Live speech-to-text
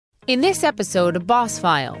In this episode of Boss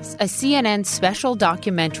Files, a CNN special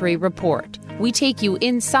documentary report, we take you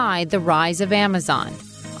inside the rise of Amazon,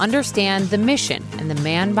 understand the mission and the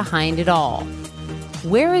man behind it all.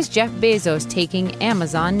 Where is Jeff Bezos taking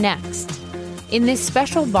Amazon next? In this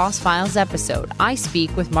special Boss Files episode, I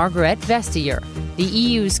speak with Margrethe Vestager, the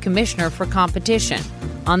EU's Commissioner for Competition,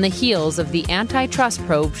 on the heels of the antitrust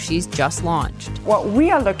probe she's just launched. What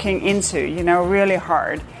we are looking into, really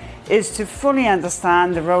hard, is to fully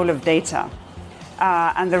understand the role of data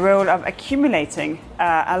and the role of accumulating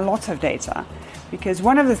a lot of data. Because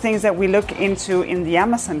one of the things that we look into in the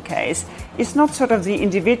Amazon case is not sort of the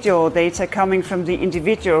individual data coming from the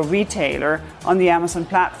individual retailer on the Amazon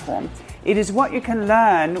platform. It is what you can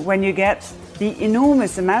learn when you get the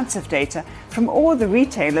enormous amounts of data from all the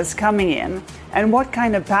retailers coming in and what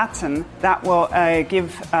kind of pattern that will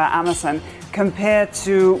give Amazon compared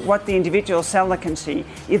to what the individual seller can see,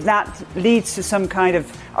 if that leads to some kind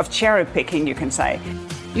of cherry picking, you can say.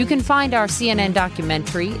 You can find our CNN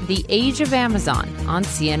documentary, The Age of Amazon, on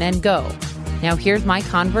CNN Go. Now here's my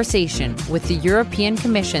conversation with the European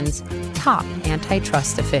Commission's top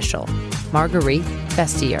antitrust official, Margrethe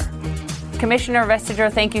Vestager. Commissioner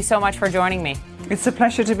Vestager, thank you so much for joining me. It's a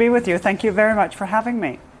pleasure to be with you. Thank you very much for having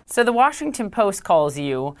me. So the Washington Post calls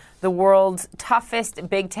you the world's toughest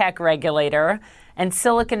big tech regulator and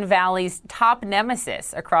Silicon Valley's top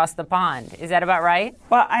nemesis across the pond. Is that about right?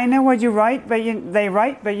 Well, I know what you write, but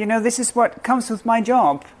this is what comes with my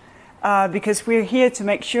job, because we're here to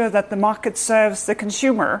make sure that the market serves the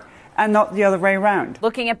consumer and not the other way around.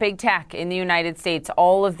 Looking at big tech in the United States,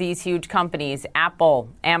 all of these huge companies, Apple,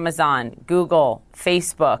 Amazon, Google,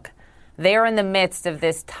 Facebook, they're in the midst of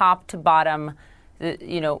this top to bottom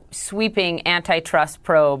sweeping antitrust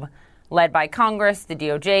probe led by Congress, the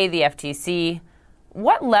DOJ, the FTC.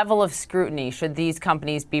 What level of scrutiny should these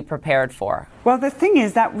companies be prepared for? Well, the thing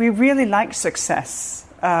is that we really like success.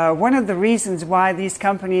 One of the reasons why these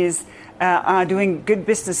companies are doing good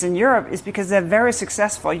business in Europe is because they're very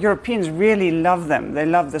successful. Europeans really love them. They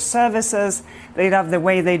love the services. They love the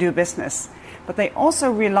way they do business. But they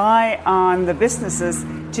also rely on the businesses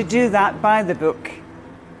to do that by the book.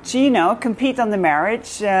 To, compete on the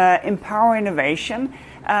merit, empower innovation,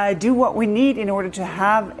 do what we need in order to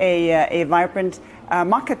have a vibrant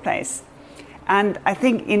marketplace. And I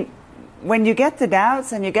think when you get the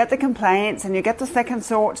doubts and you get the complaints and you get the second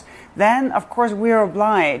thoughts, then, of course, we are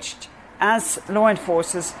obliged as law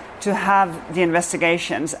enforcers to have the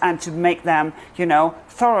investigations and to make them,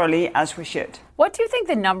 thoroughly as we should. What do you think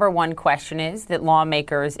the number one question is that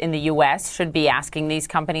lawmakers in the U.S. should be asking these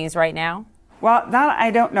companies right now? Well, that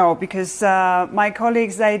I don't know, because my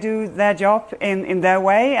colleagues, they do their job in their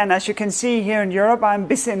way. And as you can see here in Europe, I'm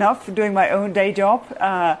busy enough doing my own day job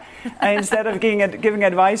instead of giving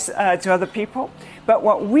advice to other people. But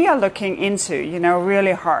what we are looking into,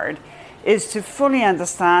 really hard, is to fully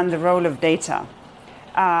understand the role of data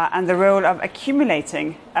and the role of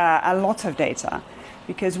accumulating a lot of data.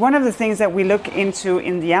 Because one of the things that we look into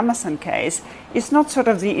in the Amazon case is not sort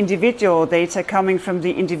of the individual data coming from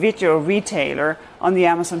the individual retailer on the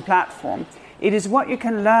Amazon platform. It is what you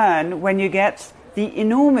can learn when you get the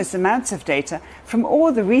enormous amounts of data from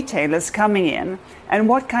all the retailers coming in and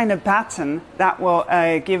what kind of pattern that will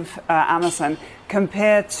give Amazon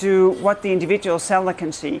compared to what the individual seller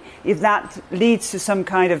can see, if that leads to some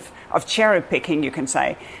kind of cherry picking, you can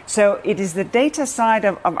say. So it is the data side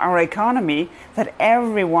of our economy that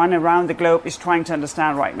everyone around the globe is trying to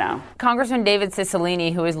understand right now. Congressman David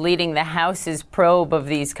Cicilline, who is leading the House's probe of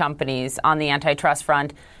these companies on the antitrust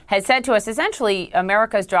front, has said to us, essentially,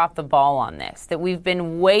 America's dropped the ball on this, that we've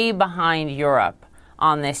been way behind Europe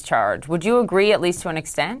on this charge. Would you agree, at least to an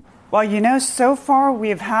extent? Well, so far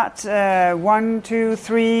we've had 1, 2,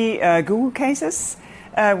 3 Google cases.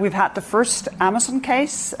 We've had the first Amazon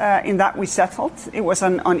case in that we settled. It was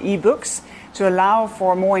on e-books to allow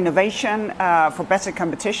for more innovation, for better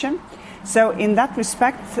competition. So in that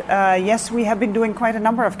respect, yes, we have been doing quite a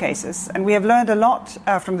number of cases, and we have learned a lot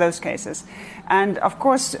from those cases. And of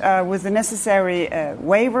course, with the necessary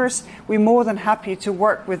waivers, we're more than happy to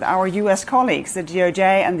work with our US colleagues, the DOJ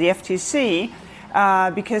and the FTC,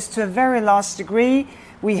 because to a very large degree,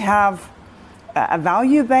 we have a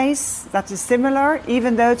value base that is similar,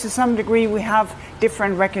 even though to some degree we have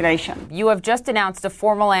different regulation. You have just announced a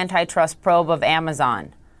formal antitrust probe of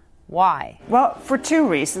Amazon. Why? Well, for two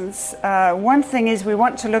reasons. One thing is we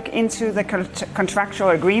want to look into the contractual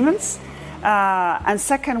agreements. And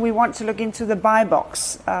second, we want to look into the buy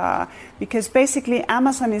box. Because basically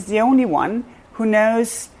Amazon is the only one who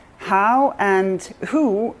knows how and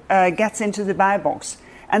who gets into the buy box.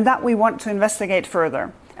 And that we want to investigate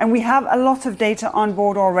further. And we have a lot of data on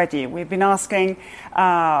board already. We've been asking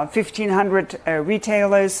 1,500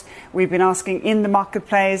 retailers. We've been asking in the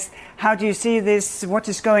marketplace, how do you see this? What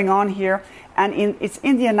is going on here? And it's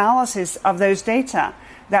in the analysis of those data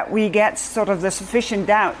that we get sort of the sufficient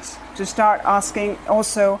doubts to start asking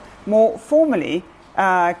also more formally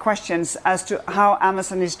questions as to how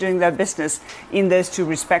Amazon is doing their business in those two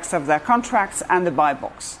respects of their contracts and the buy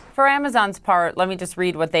box. For Amazon's part, let me just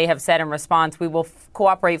read what they have said in response. We will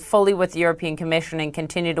cooperate fully with the European Commission and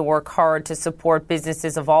continue to work hard to support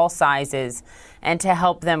businesses of all sizes and to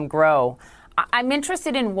help them grow. I'm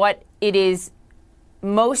interested in what it is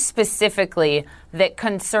most specifically that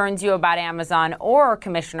concerns you about Amazon, or,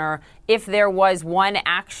 Commissioner, if there was one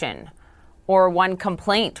action or one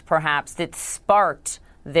complaint, perhaps, that sparked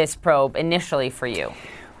this probe initially for you.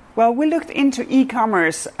 Well, we looked into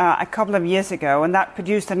e-commerce a couple of years ago, and that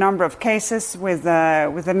produced a number of cases with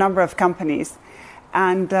a number of companies.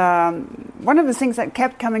 And one of the things that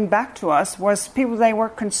kept coming back to us was people, they were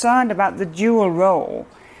concerned about the dual role,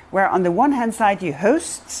 where on the one hand side you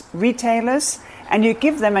host retailers and you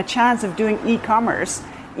give them a chance of doing e-commerce,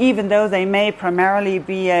 even though they may primarily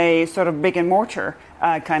be a sort of brick and mortar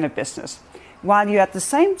kind of business, while you at the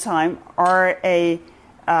same time are a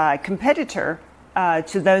competitor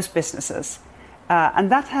to those businesses.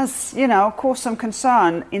 And that has, caused some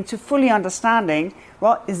concern into fully understanding,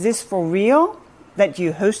 well, is this for real that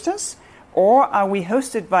you host us? Or are we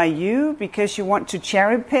hosted by you because you want to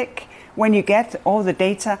cherry pick when you get all the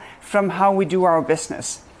data from how we do our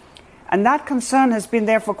business? And that concern has been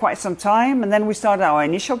there for quite some time. And then we started our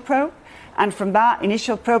initial probe. And from that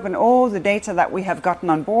initial probe and all the data that we have gotten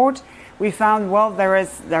on board, we found, well, there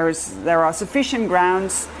are sufficient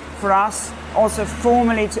grounds for us also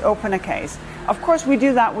formally to open a case. Of course, we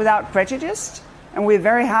do that without prejudice, and we're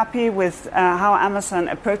very happy with how Amazon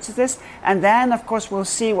approaches this. And then, of course, we'll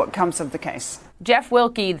see what comes of the case. Jeff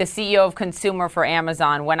Wilke, the CEO of Consumer for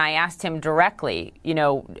Amazon, when I asked him directly,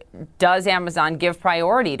 does Amazon give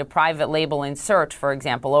priority to private label in search, for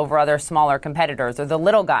example, over other smaller competitors, or the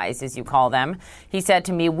little guys, as you call them? He said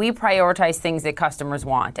to me, we prioritize things that customers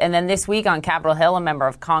want. And then this week on Capitol Hill, a member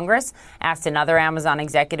of Congress asked another Amazon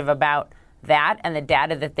executive about that and the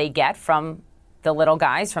data that they get from the little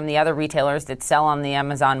guys, from the other retailers that sell on the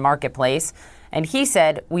Amazon marketplace. And he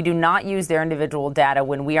said, we do not use their individual data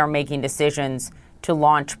when we are making decisions to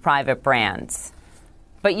launch private brands.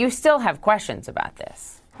 But you still have questions about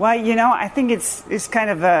this. Well, I think it's kind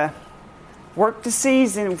of a work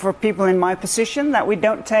disease for people in my position that we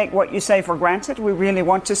don't take what you say for granted. We really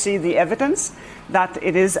want to see the evidence that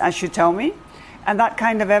it is as you tell me. And that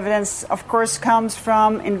kind of evidence, of course, comes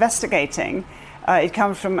from investigating. It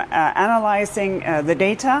comes from analyzing the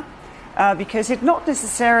data. Because it's not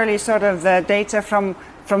necessarily sort of the data from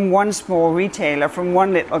one small retailer, from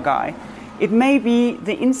one little guy. It may be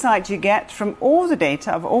the insight you get from all the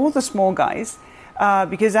data of all the small guys,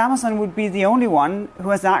 because Amazon would be the only one who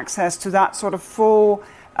has access to that sort of full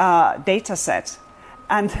data set.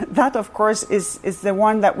 And that, of course, is the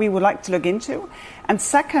one that we would like to look into. And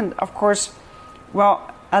second, of course,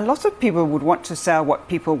 well, a lot of people would want to sell what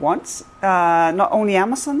people want, not only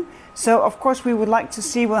Amazon. So, of course, we would like to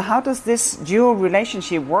see, well, how does this dual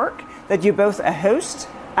relationship work, that you're both a host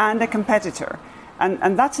and a competitor?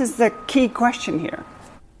 And that is the key question here.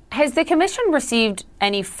 Has the Commission received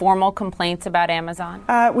any formal complaints about Amazon?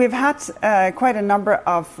 We've had quite a number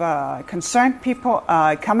of concerned people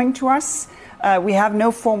coming to us. We have no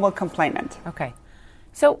formal complainant. Okay.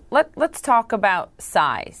 So let's talk about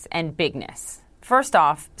size and bigness. First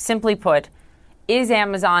off, simply put, is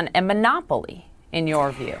Amazon a monopoly in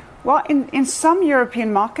your view? Well, in some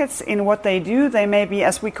European markets, in what they do, they may be,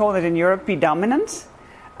 as we call it in Europe, be dominant.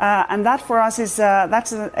 And that for us is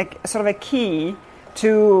that's a sort of a key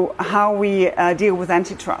to how we deal with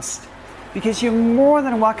antitrust. Because you're more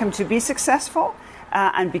than welcome to be successful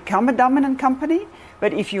and become a dominant company.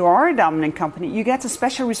 But if you are a dominant company, you get a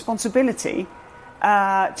special responsibility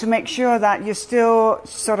to make sure that you still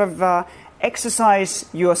sort of exercise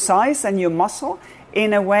your size and your muscle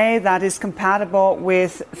in a way that is compatible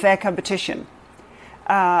with fair competition.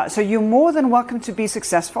 So you're more than welcome to be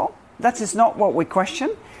successful. That is not what we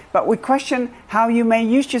question, but we question how you may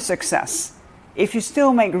use your success. If you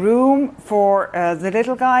still make room for the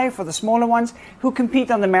little guy, for the smaller ones, who compete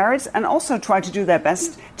on the merits and also try to do their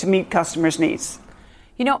best to meet customers' needs.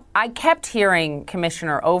 I kept hearing,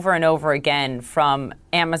 Commissioner, over and over again from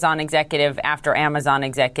Amazon executive after Amazon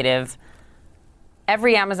executive.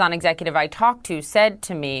 Every Amazon executive I talked to said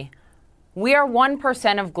to me, we are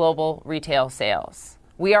 1% of global retail sales.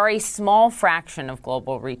 We are a small fraction of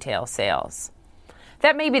global retail sales.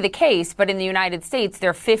 That may be the case, but in the United States,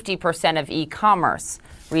 they're 50% of e-commerce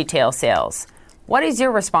retail sales. What is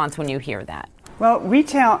your response when you hear that? Well,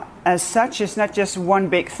 retail as such is not just one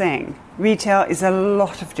big thing. Retail is a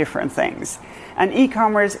lot of different things. And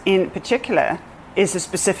e-commerce in particular is a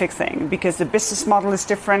specific thing because the business model is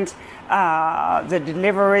different, the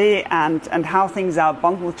delivery and how things are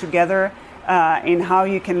bundled together, in how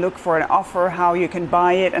you can look for an offer, how you can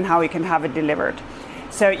buy it, and how you can have it delivered.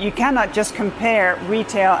 So you cannot just compare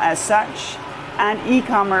retail as such and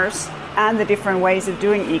e-commerce and the different ways of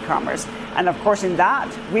doing e-commerce. And of course in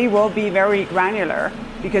that we will be very granular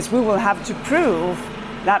because we will have to prove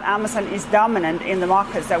that Amazon is dominant in the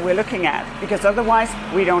markets that we're looking at, because otherwise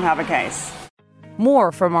we don't have a case.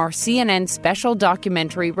 More from our CNN special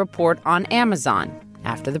documentary report on Amazon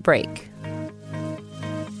after the break.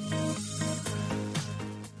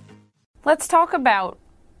 Let's talk about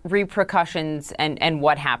repercussions and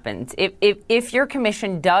what happens. If your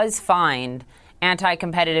commission does find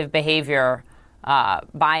anti-competitive behavior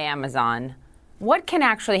by Amazon, what can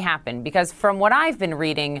actually happen? Because from what I've been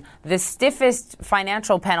reading, the stiffest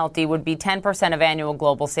financial penalty would be 10% of annual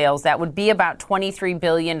global sales. That would be about $23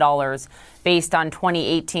 billion based on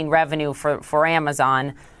 2018 revenue for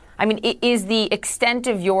Amazon. I mean, is the extent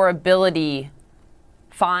of your ability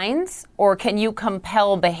fines, or can you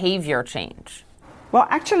compel behavior change? Well,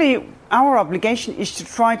 actually, our obligation is to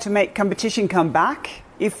try to make competition come back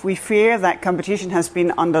if we fear that competition has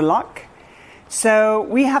been under lock. So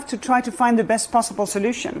we have to try to find the best possible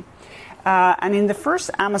solution. And in the first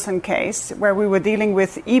Amazon case, where we were dealing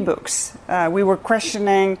with ebooks, we were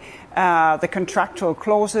questioning the contractual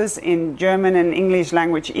clauses in German and English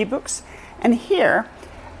language ebooks. And here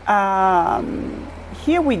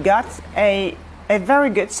we got a very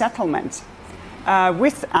good settlement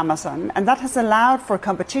with Amazon, and that has allowed for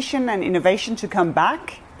competition and innovation to come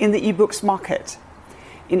back in the ebooks market.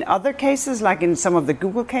 In other cases, like in some of the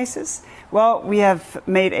Google cases, well, we have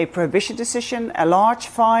made a prohibition decision, a large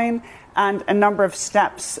fine, and a number of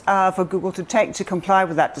steps for Google to take to comply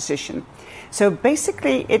with that decision. So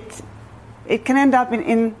basically, it can end up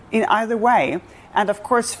in either way. And of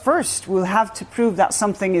course, first, we'll have to prove that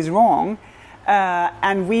something is wrong,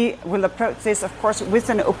 and we will approach this, of course, with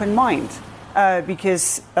an open mind,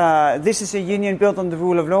 because this is a union built on the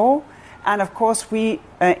rule of law. And of course, we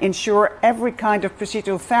ensure every kind of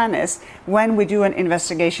procedural fairness when we do an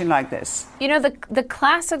investigation like this. You know, the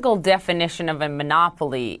classical definition of a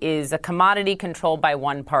monopoly is a commodity controlled by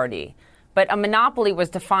one party. But a monopoly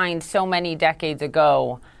was defined so many decades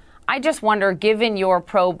ago. I just wonder, given your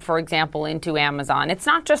probe, for example, into Amazon, it's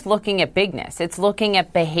not just looking at bigness, it's looking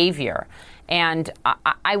at behavior. And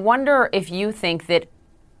I wonder if you think that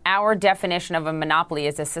our definition of a monopoly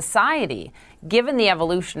as a society, given the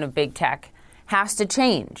evolution of big tech, has to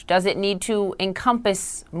change. Does it need to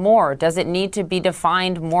encompass more? Does it need to be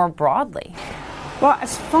defined more broadly? Well,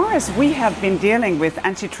 as far as we have been dealing with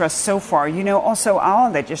antitrust so far, you know, also our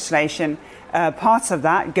legislation, parts of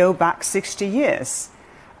that go back 60 years.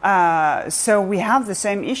 So we have the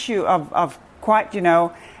same issue of quite,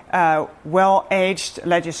 well-aged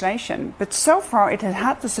legislation. But so far it has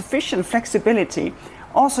had the sufficient flexibility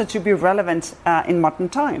also to be relevant in modern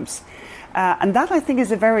times. And that, I think,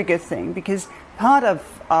 is a very good thing, because part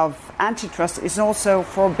of antitrust is also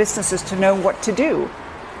for businesses to know what to do.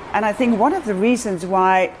 And I think one of the reasons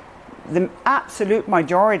why the absolute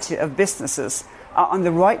majority of businesses are on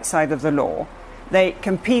the right side of the law, they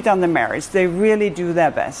compete on the merits, they really do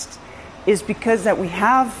their best, is because that we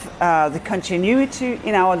have the continuity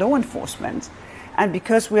in our law enforcement, and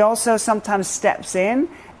because we also sometimes steps in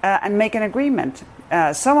and make an agreement.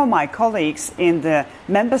 Some of my colleagues in the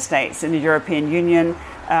member states in the European Union,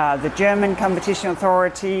 the German Competition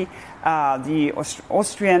Authority, the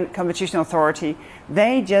Austrian Competition Authority,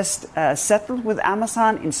 they just settled with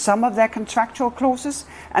Amazon in some of their contractual clauses,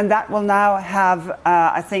 and that will now have,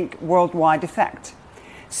 I think, worldwide effect.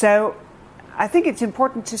 So I think it's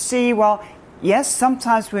important to see, well, yes,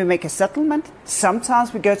 sometimes we make a settlement,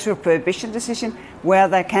 sometimes we go to a prohibition decision where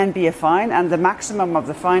there can be a fine, and the maximum of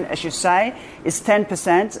the fine, as you say, is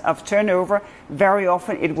 10% of turnover. Very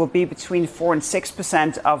often it will be between 4 and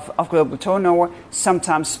 6% of global turnover,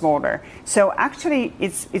 sometimes smaller. So actually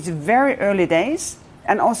it's very early days,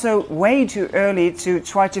 and also way too early to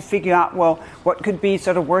try to figure out, well, what could be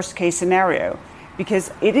sort of worst case scenario,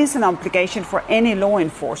 because it is an obligation for any law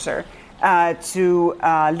enforcer to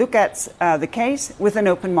look at the case with an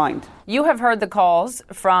open mind. You have heard the calls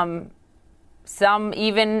from some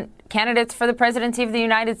even candidates for the presidency of the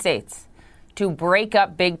United States to break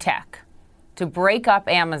up big tech, to break up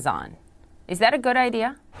Amazon. Is that a good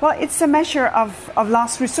idea? Well, it's a measure of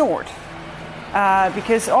last resort.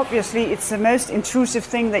 because obviously it's the most intrusive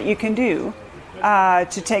thing that you can do,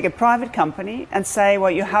 to take a private company and say,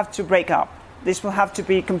 well, you have to break up. This will have to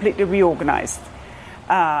be completely reorganized.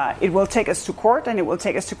 It will take us to court, and it will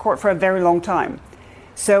take us to court for a very long time.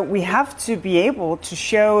 So we have to be able to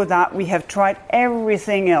show that we have tried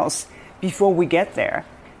everything else before we get there,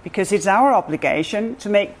 because it's our obligation to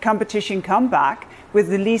make competition come back with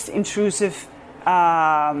the least intrusive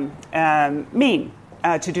mean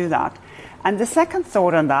to do that. And the second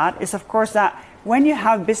thought on that is, of course, that when you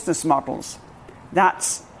have business models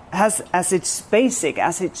that has as its basic,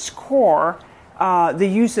 as its core, the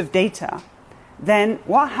use of data, then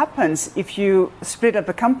what happens if you split up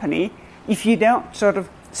a company if you don't sort of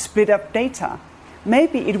split up data?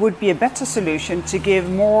 Maybe it would be a better solution to give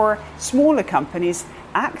more smaller companies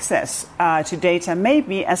access to data,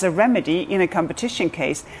 maybe as a remedy in a competition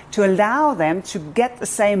case, to allow them to get the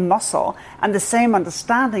same muscle and the same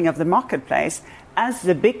understanding of the marketplace as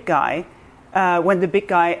the big guy, when the big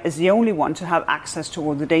guy is the only one to have access to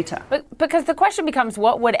all the data. But because the question becomes,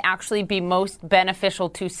 what would actually be most beneficial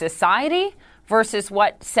to society versus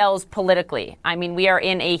what sells politically? I mean, we are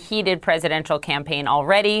in a heated presidential campaign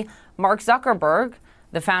already. Mark Zuckerberg,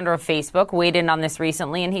 the founder of Facebook, weighed in on this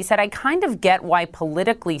recently, and he said, I kind of get why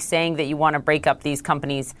politically saying that you want to break up these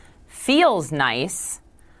companies feels nice.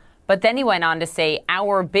 But then he went on to say,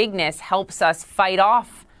 our bigness helps us fight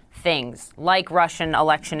off things like Russian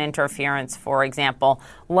election interference, for example,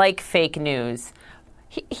 like fake news.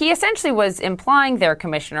 He essentially was implying there,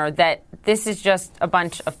 Commissioner, that this is just a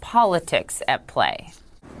bunch of politics at play.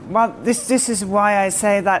 Well, this is why I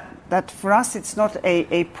say that for us it's not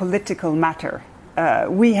a political matter.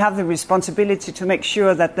 We have the responsibility to make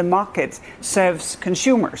sure that the market serves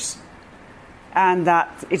consumers and that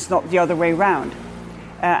it's not the other way around.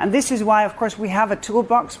 And this is why, of course, we have a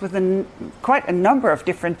toolbox with quite a number of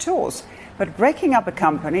different tools. But breaking up a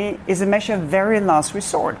company is a measure of very last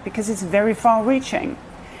resort because it's very far-reaching.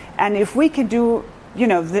 And if we can do,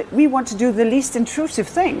 we want to do the least intrusive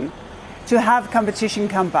thing to have competition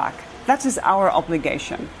come back. That is our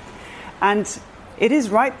obligation. And it is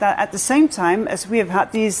right that at the same time as we have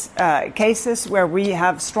had these cases where we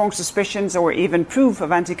have strong suspicions or even proof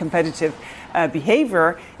of anti-competitive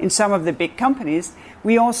behavior in some of the big companies,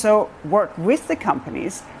 we also work with the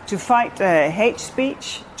companies to fight hate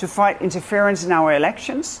speech, to fight interference in our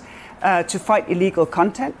elections, to fight illegal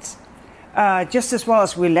content, just as well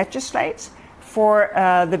as we legislate for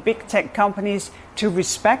the big tech companies to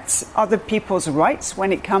respect other people's rights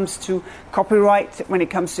when it comes to copyright, when it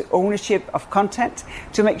comes to ownership of content,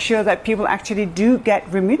 to make sure that people actually do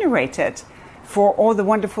get remunerated for all the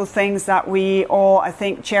wonderful things that we all, I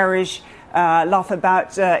think, cherish, laugh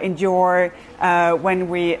about, enjoy when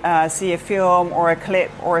we see a film or a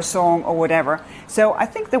clip or a song or whatever. So I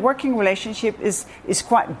think the working relationship is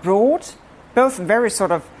quite broad, both very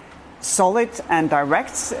sort of solid and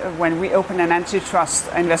direct when we open an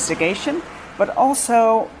antitrust investigation, but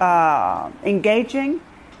also engaging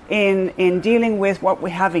in dealing with what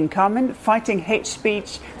we have in common, fighting hate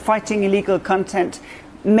speech, fighting illegal content,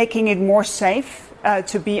 making it more safe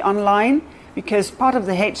to be online. Because part of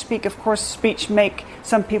the hate speech make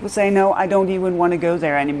some people say, no, I don't even want to go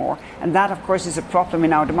there anymore. And that, of course, is a problem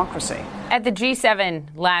in our democracy. At the G7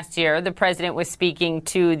 last year, the president was speaking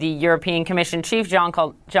to the European Commission chief,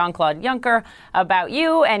 Jean-Claude Juncker, about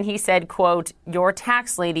you. And he said, quote, your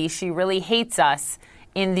tax lady, she really hates us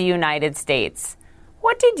in the United States.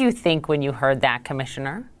 What did you think when you heard that,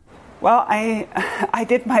 Commissioner? Well, I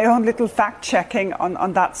did my own little fact-checking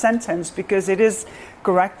on that sentence, because it is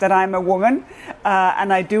correct that I'm a woman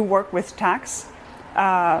and I do work with tax.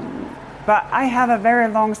 But I have a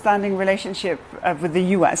very long-standing relationship with the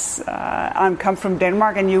U.S. I come from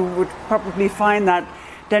Denmark, and you would probably find that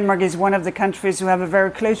Denmark is one of the countries who have a very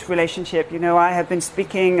close relationship. You know, I have been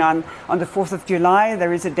speaking on the 4th of July.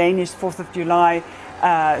 There is a Danish 4th of July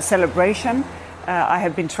celebration. I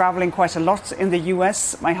have been traveling quite a lot in the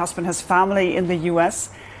U.S. My husband has family in the U.S.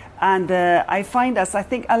 And I find, as I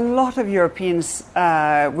think a lot of Europeans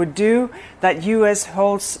would do, that U.S.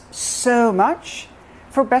 holds so much,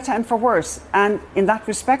 for better and for worse. And in that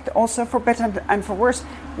respect, also for better and for worse,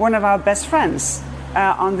 one of our best friends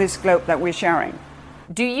on this globe that we're sharing.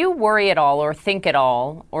 Do you worry at all or think at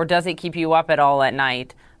all, or does it keep you up at all at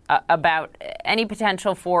night, about any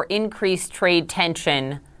potential for increased trade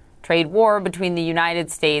tension, trade war between the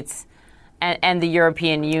United States and the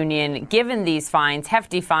European Union, given these fines,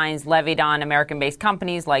 hefty fines levied on American-based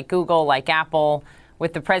companies like Google, like Apple,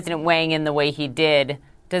 with the president weighing in the way he did?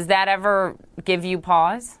 Does that ever give you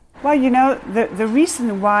pause? Well, you know, the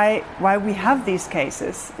reason why we have these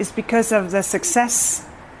cases is because of the success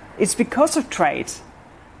It's because of trade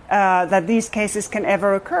that these cases can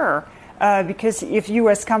ever occur. Because if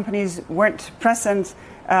US companies weren't present,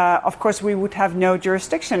 of course, we would have no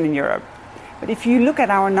jurisdiction in Europe. But if you look at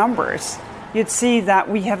our numbers, you'd see that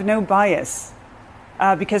we have no bias.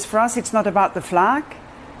 Because for us, it's not about the flag,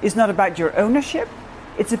 it's not about your ownership,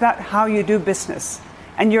 it's about how you do business.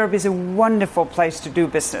 And Europe is a wonderful place to do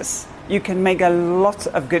business. You can make a lot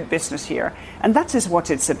of good business here. And that is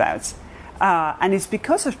what it's about. And it's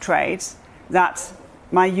because of trade that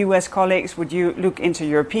my US colleagues would look into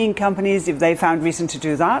European companies if they found reason to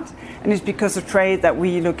do that. And it's because of trade that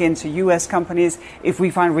we look into US companies if we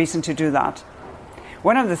find reason to do that.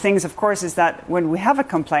 One of the things, of course, is that when we have a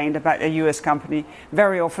complaint about a US company,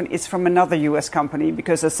 very often it's from another US company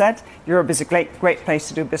because, as I said, Europe is a great place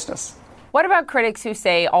to do business. What about critics who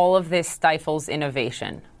say all of this stifles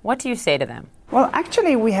innovation? What do you say to them? Well,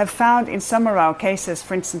 actually, we have found in some of our cases,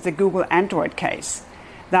 for instance, the Google Android case,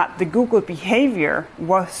 that the Google behavior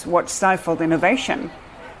was what stifled innovation,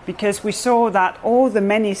 because we saw that all the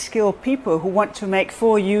many skilled people who want to make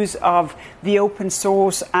full use of the open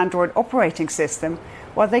source Android operating system,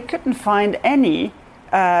 well, they couldn't find any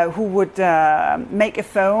who would make a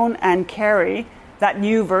phone and carry that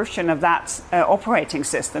new version of that operating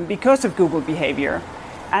system because of Google behavior.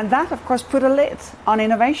 And that, of course, put a lid on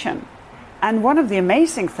innovation. And one of the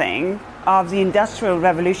amazing things of the industrial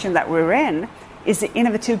revolution that we're in is the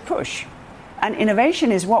innovative push. And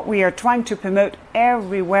innovation is what we are trying to promote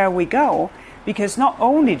everywhere we go, because not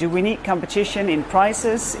only do we need competition in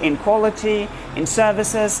prices, in quality, in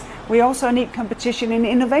services, we also need competition in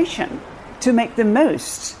innovation to make the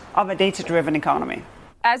most of a data-driven economy.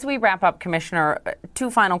 As we wrap up, Commissioner,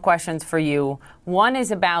 two final questions for you. One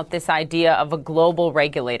is about this idea of a global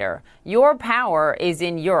regulator. Your power is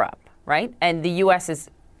in Europe, right? And the U.S.'s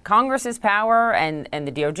Congress's power and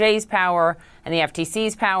the DOJ's power and the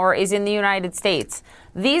FTC's power is in the United States.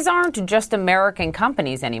 These aren't just American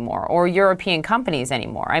companies anymore or European companies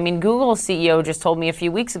anymore. I mean, Google's CEO just told me a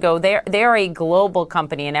few weeks ago they're a global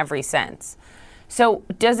company in every sense. So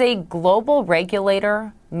does a global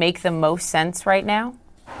regulator make the most sense right now?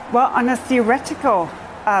 Well, on a theoretical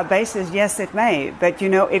basis, yes, it may. But,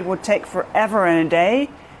 it would take forever and a day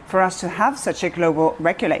for us to have such a global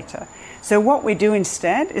regulator. So what we do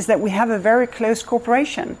instead is that we have a very close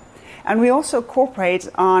cooperation. And we also cooperate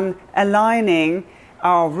on aligning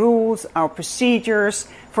our rules, our procedures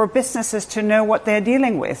for businesses to know what they're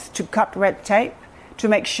dealing with, to cut red tape, to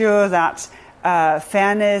make sure that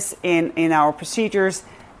fairness in our procedures,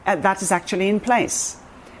 that is actually in place.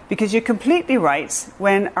 Because you're completely right,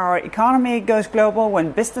 when our economy goes global,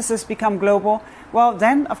 when businesses become global, well,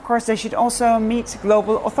 then, of course, they should also meet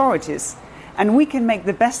global authorities. And we can make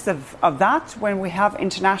the best of that when we have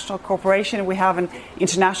international cooperation, we have an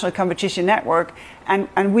international competition network,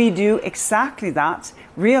 and we do exactly that,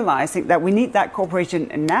 realizing that we need that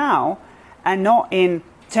cooperation now and not in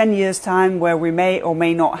 10 years' time where we may or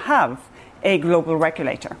may not have a global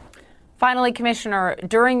regulator. Finally, Commissioner,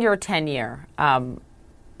 during your tenure,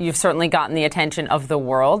 you've certainly gotten the attention of the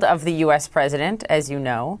world, of the U.S. president, as you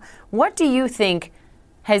know. What do you think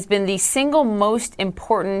has been the single most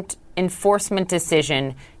important enforcement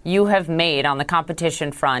decision you have made on the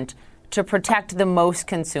competition front to protect the most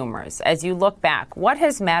consumers? As you look back, what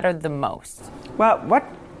has mattered the most? Well, what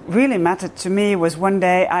really mattered to me was one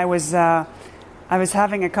day I was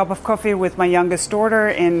having a cup of coffee with my youngest daughter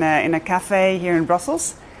in a cafe here in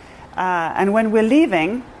Brussels. And when we're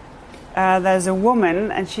leaving, there's a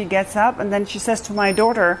woman, and she gets up and then she says to my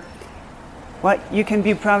daughter, well, you can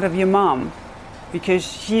be proud of your mom, because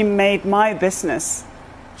she made my business,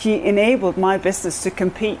 she enabled my business to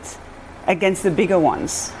compete against the bigger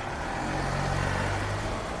ones.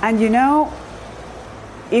 And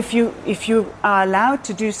if you are allowed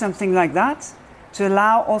to do something like that, to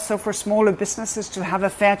allow also for smaller businesses to have a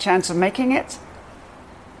fair chance of making it,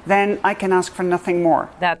 then I can ask for nothing more.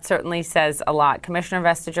 That certainly says a lot. Commissioner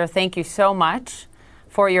Vestager, thank you so much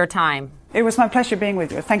for your time. It was my pleasure being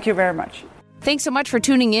with you. Thank you very much. Thanks so much for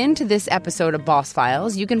tuning in to this episode of Boss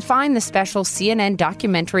Files. You can find the special CNN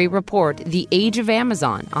documentary report, The Age of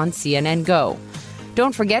Amazon, on CNN Go.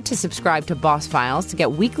 Don't forget to subscribe to Boss Files to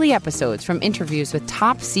get weekly episodes from interviews with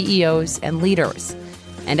top CEOs and leaders.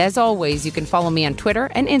 And as always, you can follow me on Twitter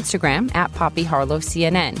and Instagram at Poppy Harlow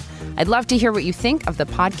CNN. I'd love to hear what you think of the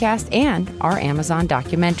podcast and our Amazon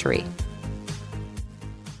documentary.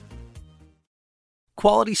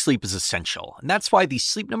 Quality sleep is essential, and that's why the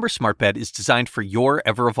Sleep Number Smart Bed is designed for your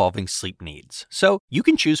ever-evolving sleep needs. So you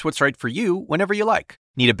can choose what's right for you whenever you like.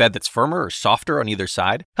 Need a bed that's firmer or softer on either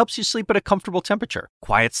side? Helps you sleep at a comfortable temperature.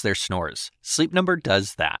 Quiets their snores. Sleep Number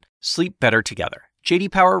does that. Sleep better together.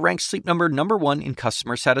 JD Power ranks Sleep Number number 1 in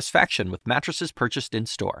customer satisfaction with mattresses purchased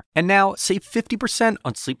in-store. And now, save 50%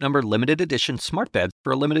 on Sleep Number limited edition smart beds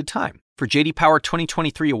for a limited time. For JD Power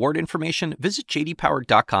 2023 award information, visit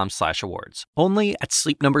jdpower.com/awards. Only at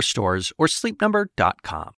Sleep Number stores or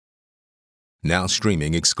sleepnumber.com. Now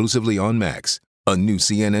streaming exclusively on Max, a new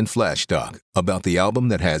CNN flash doc about the album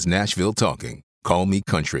that has Nashville talking, Call Me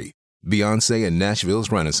Country. Beyoncé and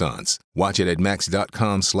Nashville's Renaissance. Watch it at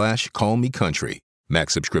max.com/callmecountry.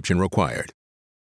 Max subscription required.